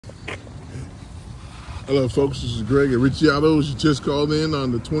Hello folks, this is Greg at Ricciato's. You just called in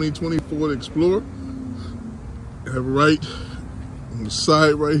on the 2020 Ford Explorer. I have it right on the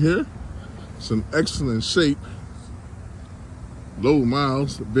side right here. It's in excellent shape. Low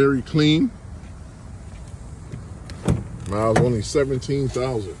miles, very clean. Miles only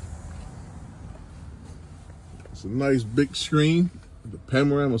 17,000. It's a nice big screen, the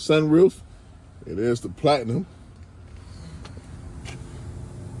panorama sunroof. It is the Platinum.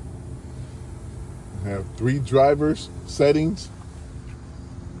 I have 3 drivers settings.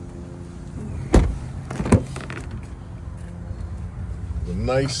 The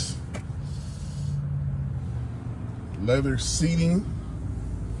nice leather seating,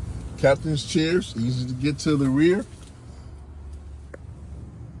 captain's chairs, easy to get to the rear.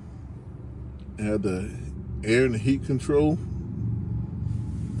 I have the air and the heat control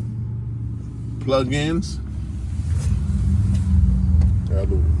plug-ins. I have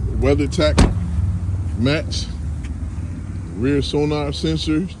the WeatherTech match, rear sonar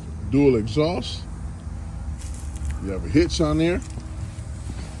sensors, dual exhaust. You have a hitch on there.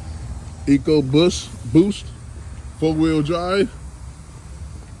 EcoBoost, 4-wheel drive.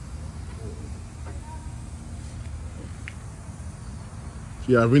 If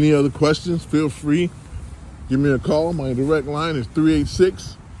you have any other questions, feel free, give me a call. My direct line is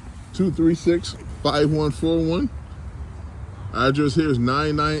 386-236-5141. Address here is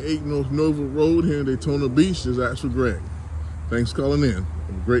 998 North Nova Road here in Daytona Beach. Just ask for Greg. Thanks for calling in. Have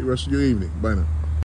a great rest of your evening. Bye now.